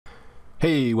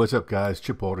Hey, what's up guys?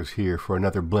 Chip Walters here for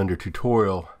another Blender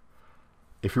tutorial.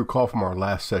 If you recall from our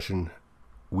last session,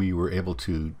 we were able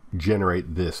to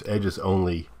generate this edges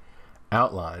only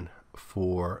outline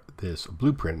for this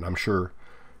blueprint. And I'm sure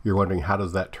you're wondering, how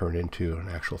does that turn into an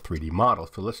actual 3D model?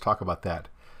 So let's talk about that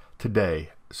today.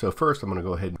 So first I'm going to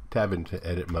go ahead and tab into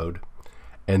edit mode,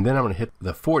 and then I'm going to hit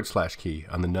the / key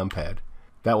on the NumPad.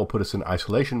 That will put us in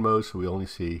isolation mode, so we only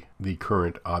see the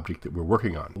current object that we're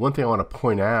working on. One thing I want to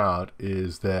point out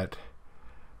is that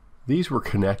these were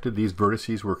connected, these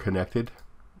vertices were connected.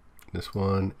 This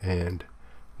one and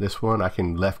this one, I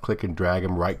can left click and drag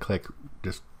them, right click,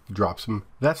 just drops them.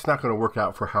 That's not going to work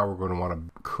out for how we're going to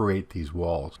want to create these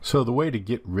walls. So the way to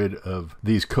get rid of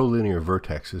these collinear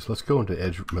vertexes, let's go into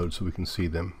edge mode so we can see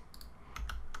them.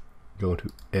 Go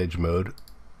into edge mode.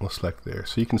 We'll select there.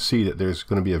 So you can see that there's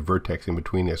going to be a vertex in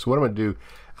between there. So what I'm going to do is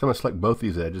I'm going to select both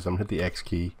these edges. I'm going to hit the X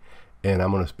key, and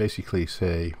I'm going to basically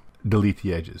say delete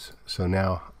the edges. So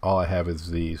now all I have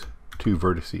is these two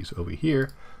vertices over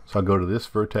here. So I'll go to this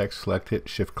vertex, select it,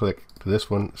 shift click to this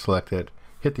one, select it,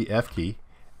 hit the F key,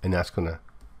 and that's going to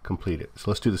complete it. So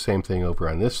let's do the same thing over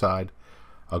on this side.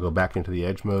 I'll go back into the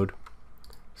edge mode,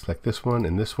 select this one,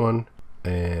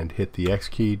 and hit the X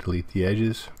key, delete the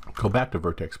edges, go back to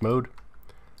vertex mode,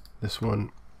 this one,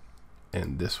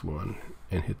 and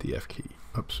hit the F key.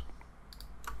 Oops.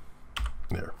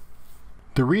 There.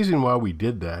 The reason why we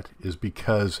did that is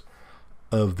because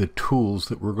of the tools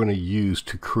that we're going to use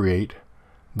to create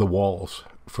the walls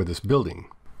for this building.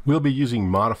 We'll be using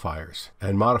modifiers,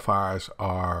 and modifiers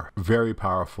are very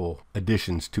powerful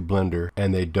additions to Blender,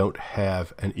 and they don't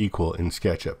have an equal in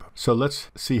SketchUp. So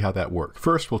let's see how that works.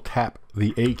 First, we'll tap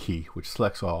the A key, which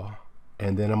selects all,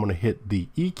 and then I'm going to hit the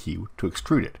E key to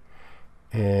extrude it.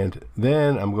 And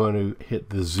then I'm going to hit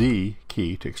the Z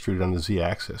key to extrude it on the Z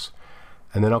axis.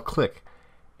 And then I'll click.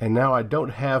 And now I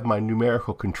don't have my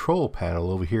numerical control panel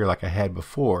over here like I had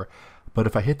before, but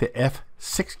if I hit the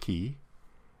F6 key,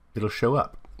 it'll show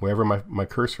up wherever my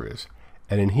cursor is.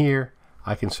 And in here,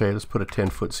 I can say, let's put a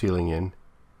 10-foot ceiling in,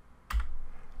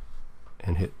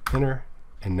 and hit enter,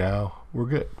 and now we're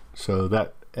good. So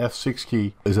that F6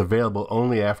 key is available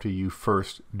only after you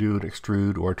first do an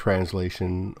extrude or a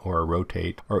translation or a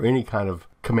rotate or any kind of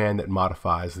command that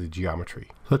modifies the geometry.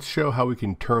 Let's show how we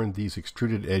can turn these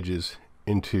extruded edges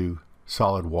into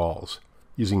solid walls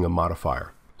using a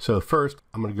modifier. So first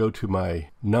I'm going to go to my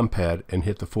NumPad and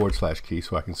hit the / key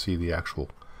so I can see the actual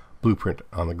blueprint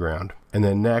on the ground. And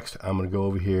then next I'm going to go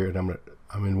over here and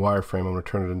I'm in wireframe. I'm going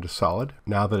to turn it into solid.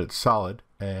 Now that it's solid,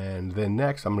 and then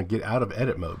next I'm going to get out of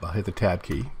edit mode. I'll hit the tab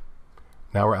key.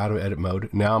 Now we're out of edit mode.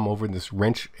 Now I'm over in this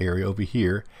wrench area over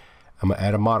here. I'm going to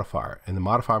add a modifier, and the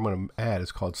modifier I'm going to add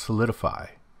is called Solidify,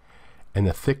 and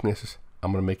the thickness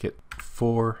I'm going to make it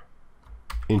 4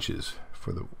 inches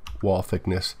for the wall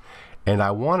thickness, and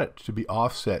I want it to be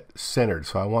offset centered.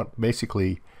 So I want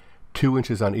basically 2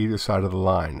 inches on either side of the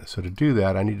line. So to do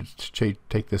that, I need to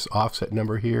take this offset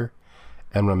number here,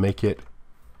 and I'm going to make it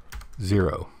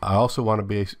 0. I also want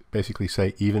to basically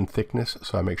say even thickness,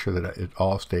 so I make sure that it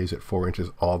all stays at 4 inches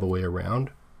all the way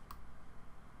around.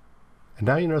 And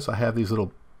now you notice I have these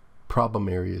little problem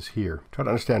areas here. Try to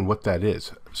understand what that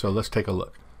is. So let's take a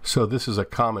look. So this is a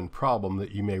common problem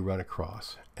that you may run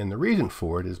across, and the reason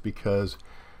for it is because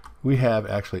we have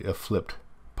actually a flipped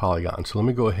polygon. So let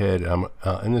me go ahead,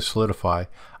 in this Solidify,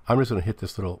 I'm just going to hit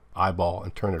this little eyeball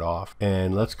and turn it off,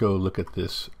 and let's go look at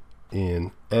this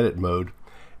in edit mode.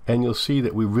 And you'll see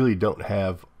that we really don't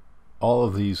have, all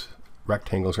of these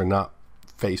rectangles are not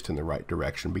faced in the right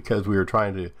direction because we were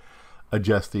trying to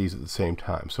adjust these at the same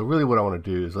time. So really what I want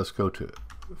to do is let's go to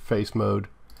face mode,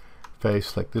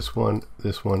 face, like this one,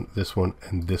 this one, this one,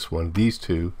 and this one, these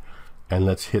two, and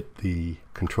let's hit the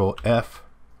Control F,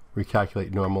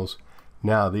 recalculate normals.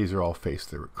 Now these are all faced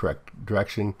the correct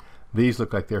direction. These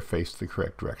look like they're faced the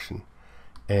correct direction.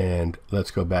 And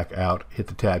let's go back out, hit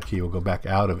the tab key, we'll go back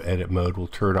out of edit mode, we'll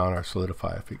turn on our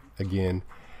Solidify again,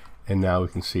 and now we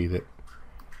can see that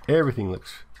everything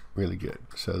looks really good.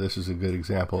 So this is a good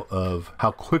example of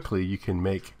how quickly you can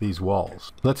make these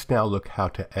walls. Let's now look how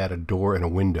to add a door and a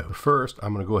window. First,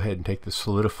 I'm going to go ahead and take the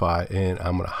Solidify and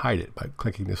I'm going to hide it by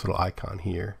clicking this little icon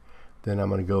here. Then I'm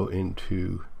going to go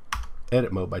into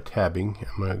edit mode by tabbing.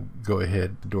 I'm going to go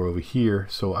ahead, the door over here.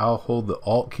 So I'll hold the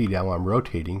Alt key down while I'm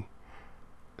rotating,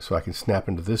 so I can snap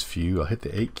into this view. I'll hit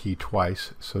the 8 key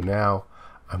twice, so now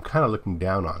I'm kind of looking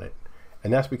down on it,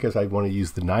 and that's because I want to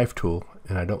use the knife tool,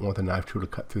 and I don't want the knife tool to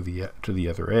cut through to the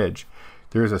other edge.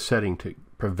 There is a setting to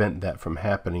prevent that from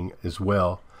happening as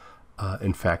well.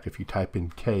 In fact, if you type in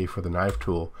K for the knife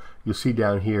tool, you'll see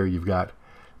down here you've got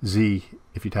Z.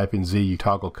 If you type in Z, you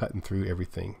toggle cutting through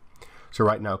everything. So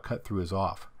right now cut through is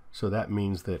off. So that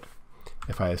means that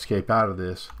if I escape out of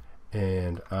this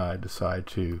and I decide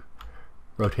to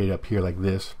rotate up here like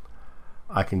this,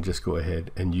 I can just go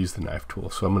ahead and use the knife tool.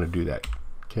 So I'm going to do that.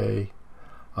 Okay,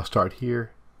 I'll start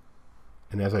here,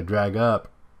 and as I drag up,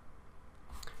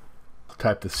 I'll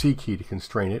type the C key to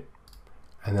constrain it,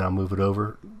 and then I'll move it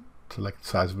over to like the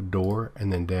size of a door,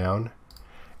 and then down,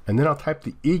 and then I'll type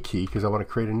the E key because I want to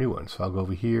create a new one. So I'll go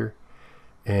over here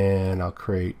and I'll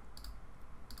create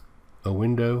a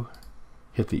window,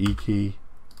 hit the E key,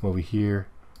 over here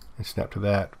and snap to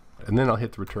that, and then I'll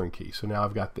hit the return key. So now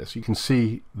I've got this. You can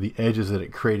see the edges that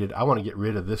it created. I want to get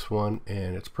rid of this one,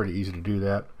 and it's pretty easy to do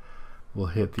that. We'll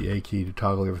hit the A key to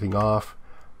toggle everything off,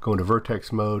 go into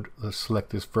vertex mode. Let's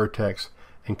select this vertex,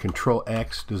 and Ctrl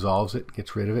X dissolves it,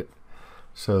 gets rid of it.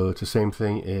 So it's the same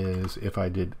thing as if I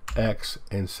did X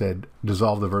and said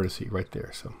dissolve the vertex right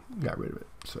there. So got rid of it.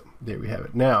 So there we have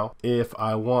it. Now if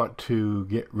I want to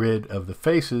get rid of the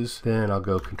faces, then I'll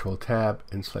go Ctrl+Tab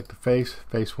and select the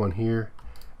face one here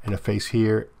and a face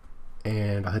here,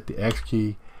 and I'll hit the X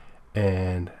key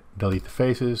and delete the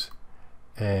faces.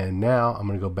 And now I'm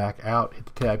going to go back out, hit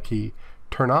the Tab key,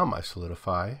 turn on my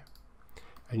Solidify,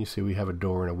 and you see we have a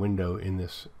door and a window in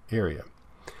this area.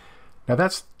 Now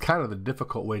that's kind of the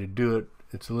difficult way to do it.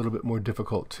 It's a little bit more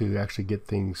difficult to actually get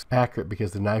things accurate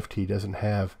because the knife key doesn't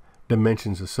have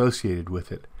dimensions associated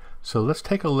with it. So let's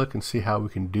take a look and see how we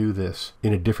can do this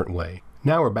in a different way.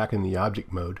 Now we're back in the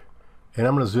object mode, and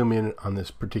I'm going to zoom in on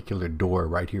this particular door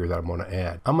right here that I want to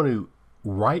add. I'm going to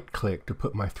right click to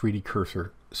put my 3D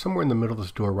cursor somewhere in the middle of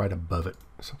this door right above it,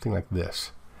 something like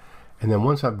this. And then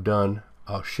once I'm done,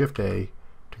 I'll Shift A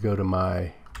to go to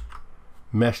my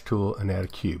mesh tool and add a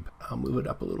cube. I'll move it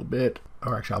up a little bit,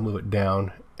 or actually I'll move it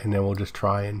down, and then we'll just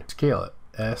try and scale it.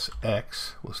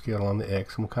 SX, we'll scale on the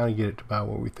X, and we'll kind of get it to about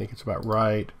where we think it's about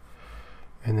right.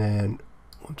 And then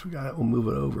once we got it, we'll move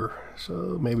it over.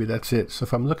 So maybe that's it. So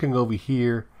if I'm looking over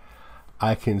here,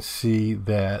 I can see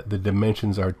that the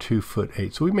dimensions are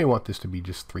 2'8". So we may want this to be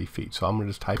just 3 feet. So I'm going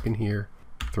to just type in here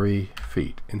 3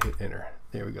 feet and hit enter.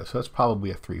 There we go. So that's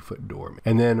probably a 3-foot door.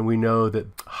 And then we know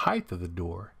that the height of the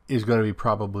door is going to be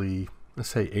probably, let's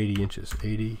say 80 inches.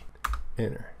 80,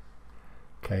 enter.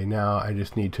 Okay, now I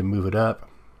just need to move it up.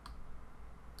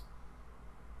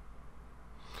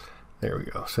 There we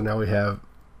go. So now we have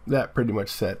that pretty much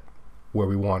set where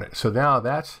we want it. So now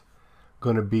that's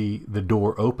going to be the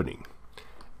door opening.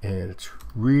 And it's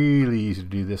really easy to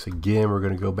do this. Again, we're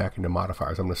going to go back into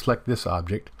modifiers. I'm going to select this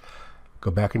object, go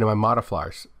back into my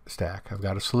modifiers stack. I've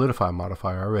got a Solidify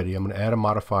modifier already. I'm going to add a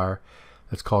modifier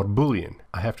that's called Boolean.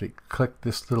 I have to click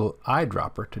this little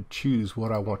eyedropper to choose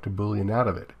what I want to Boolean out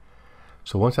of it.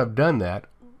 So once I've done that,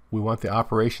 we want the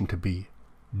operation to be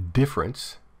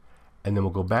difference, and then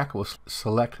we'll go back, we'll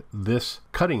select this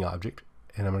cutting object,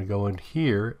 and I'm going to go in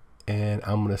here and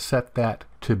I'm going to set that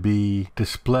to be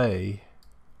display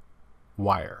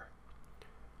wire.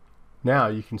 Now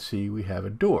you can see we have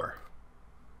a door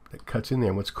that cuts in there,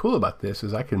 and what's cool about this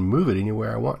is I can move it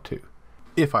anywhere I want to.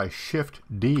 If I Shift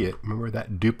D it, remember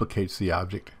that duplicates the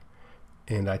object,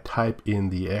 and I type in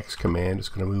the X command, it's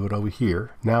going to move it over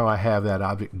here. Now I have that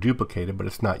object duplicated, but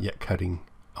it's not yet cutting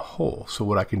a hole. So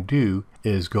what I can do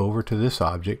is go over to this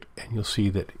object, and you'll see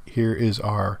that here is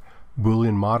our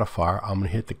Boolean modifier. I'm going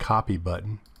to hit the copy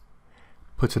button,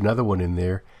 puts another one in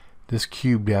there. This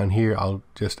cube down here, I'll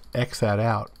just X that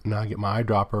out. Now I get my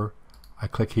eyedropper, I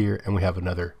click here, and we have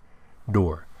another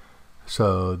door.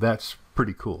 So that's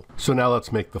pretty cool. So now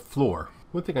let's make the floor.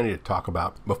 One thing I need to talk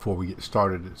about before we get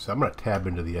started is I'm going to tab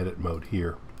into the edit mode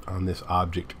here on this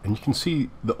object, and you can see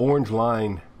the orange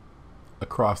line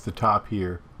across the top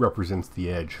here represents the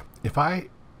edge. If I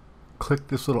click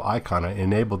this little icon, I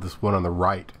enable this one on the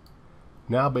right.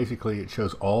 Now basically it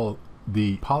shows all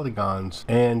the polygons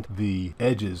and the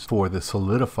edges for the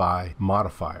Solidify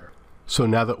modifier. So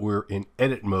now that we're in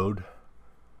edit mode,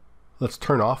 let's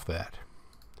turn off that.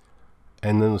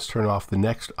 And then let's turn off the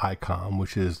next icon,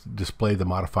 which is display the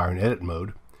modifier in edit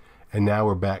mode. And now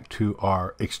we're back to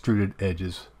our extruded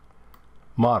edges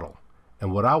model.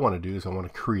 And what I want to do is I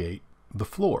want to create the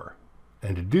floor.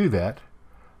 And to do that,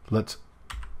 let's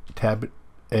tab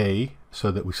A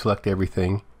so that we select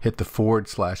everything, hit the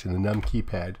 / in the num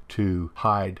keypad to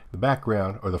hide the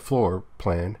background or the floor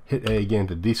plan, hit A again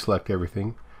to deselect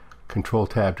everything,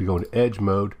 Ctrl+Tab to go into edge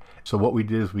mode. So what we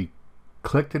did is we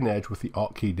clicked an edge with the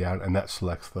Alt key down, and that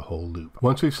selects the whole loop.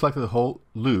 Once we've selected the whole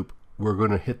loop, we're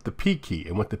going to hit the P key,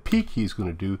 and what the P key is going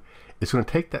to do is going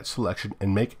to take that selection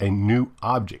and make a new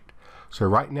object. So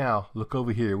right now, look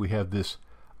over here, we have this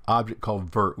object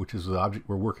called vert, which is the object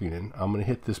we're working in. I'm going to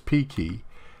hit this P key,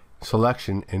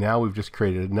 selection, and now we've just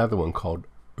created another one called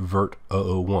Vert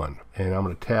 001. And I'm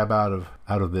going to tab out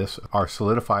of this. Our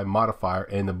Solidify modifier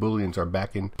and the Booleans are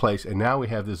back in place, and now we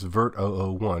have this Vert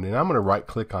 001. And I'm going to right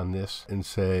click on this and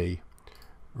say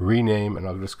rename, and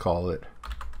I'll just call it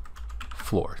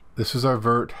floor. This is our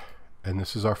vert and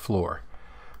this is our floor.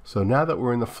 So now that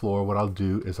we're in the floor, what I'll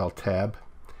do is I'll tab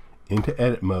into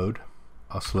edit mode.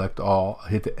 I'll select all, I'll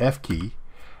hit the F key,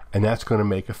 and that's going to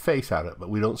make a face out of it, but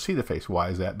we don't see the face. Why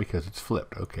is that? Because it's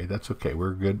flipped. Okay, that's okay.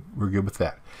 We're good with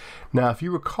that. Now, if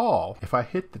you recall, if I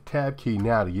hit the tab key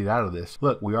now to get out of this,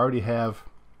 look, we already have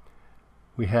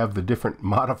the different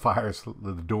modifiers.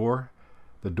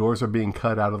 The doors are being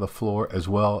cut out of the floor, as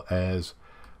well as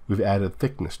we've added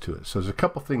thickness to it. So there's a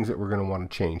couple things that we're going to want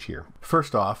to change here.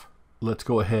 First off, let's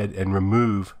go ahead and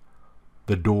remove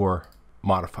the door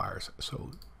modifiers.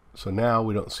 So now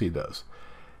we don't see those.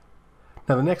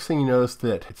 Now the next thing you notice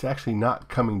that it's actually not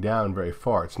coming down very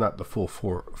far. It's not the full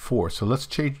 4. So let's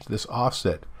change this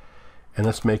offset and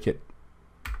let's make it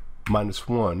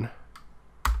 -1.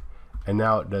 And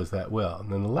now it does that well.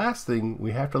 And then the last thing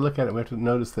we have to look at it, we have to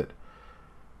notice that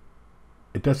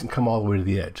it doesn't come all the way to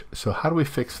the edge. So how do we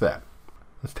fix that?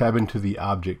 Let's tab into the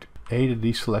object, A to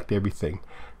deselect everything.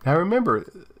 Now remember,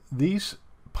 these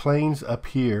planes up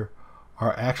here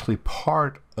are actually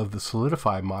part of the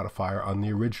Solidify modifier on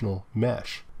the original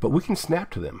mesh, but we can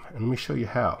snap to them, and let me show you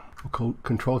how. We'll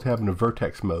Control tab into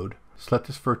vertex mode, select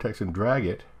this vertex and drag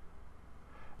it.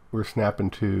 We're snapping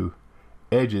to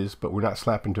edges, but we're not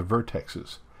snapping to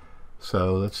vertexes.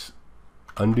 So let's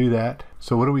undo that.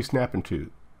 So what are we snapping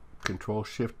to?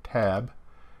 Ctrl+Shift+Tab,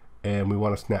 and we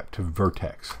want to snap to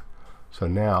vertex. So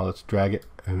now let's drag it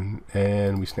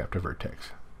and we snap to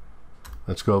vertex.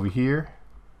 Let's go over here.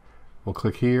 We'll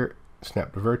click here,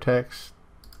 snap to vertex,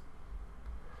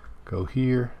 go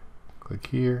here, click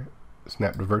here,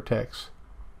 snap to vertex,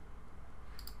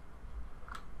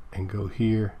 and go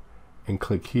here and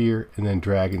click here, and then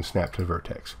drag and snap to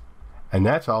vertex. And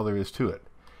that's all there is to it.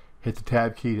 Hit the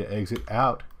tab key to exit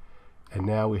out, and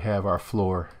now we have our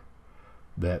floor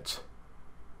that's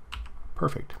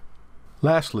perfect.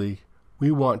 Lastly,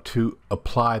 we want to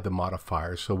apply the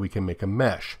modifiers so we can make a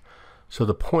mesh. So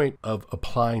the point of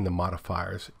applying the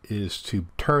modifiers is to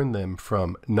turn them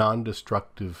from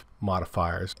non-destructive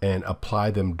modifiers and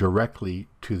apply them directly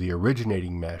to the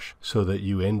originating mesh so that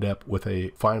you end up with a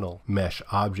final mesh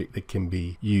object that can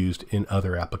be used in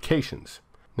other applications.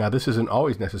 Now this isn't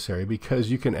always necessary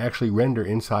because you can actually render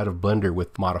inside of Blender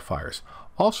with modifiers.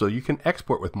 Also, you can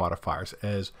export with modifiers,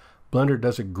 as Blender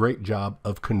does a great job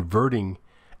of converting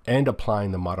and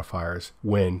applying the modifiers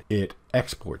when it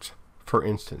exports. For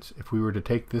instance, if we were to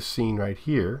take this scene right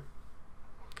here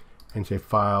and say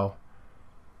File,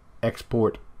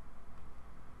 Export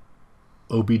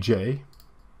OBJ,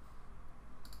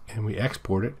 and we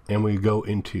export it, and we go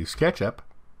into SketchUp,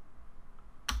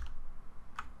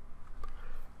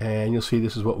 and you'll see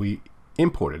this is what we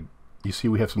imported. You see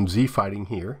we have some Z fighting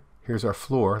here. Here's our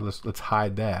floor. Let's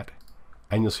hide that,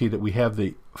 and you'll see that we have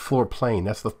the floor plane.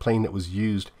 That's the plane that was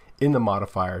used in the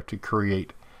modifier to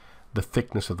create the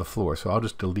thickness of the floor. So I'll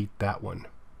just delete that one.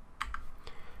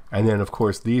 And then of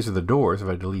course these are the doors. If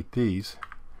I delete these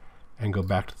and go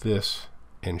back to this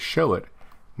and show it,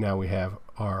 now we have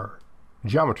our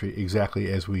geometry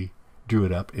exactly as we drew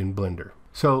it up in Blender.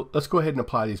 So let's go ahead and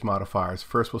apply these modifiers.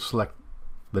 First we'll select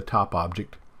the top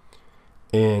object,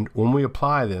 and when we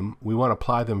apply them, we want to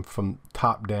apply them from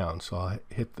top down. So I'll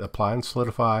hit apply and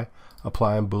Solidify,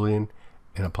 apply on Boolean,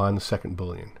 and apply on the second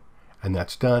Boolean. And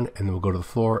that's done, and then we'll go to the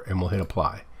floor and we'll hit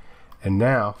apply. And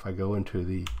now if I go into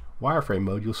the wireframe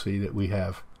mode, you'll see that we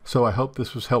have. So I hope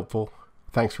this was helpful.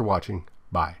 Thanks for watching.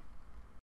 Bye.